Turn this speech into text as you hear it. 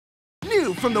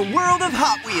new from the world of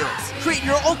Hot Wheels. Create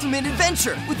your ultimate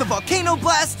adventure with the Volcano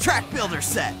Blast Track Builder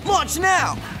set. Launch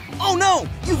now! Oh no!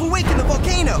 You've awakened the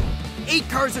volcano! 8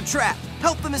 cars are trapped.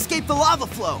 Help them escape the lava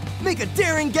flow. Make a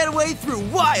daring getaway through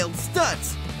wild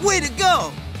stunts. Way to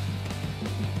go!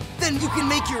 Then you can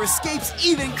make your escapes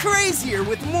even crazier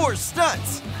with more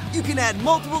stunts. You can add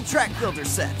multiple track builder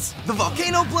sets. The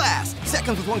Volcano Blast. Set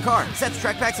comes with 1 car. Sets,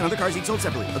 track packs, and other cars each sold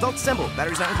separately. Adults assemble.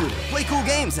 Batteries not included. Play cool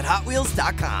games at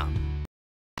HotWheels.com.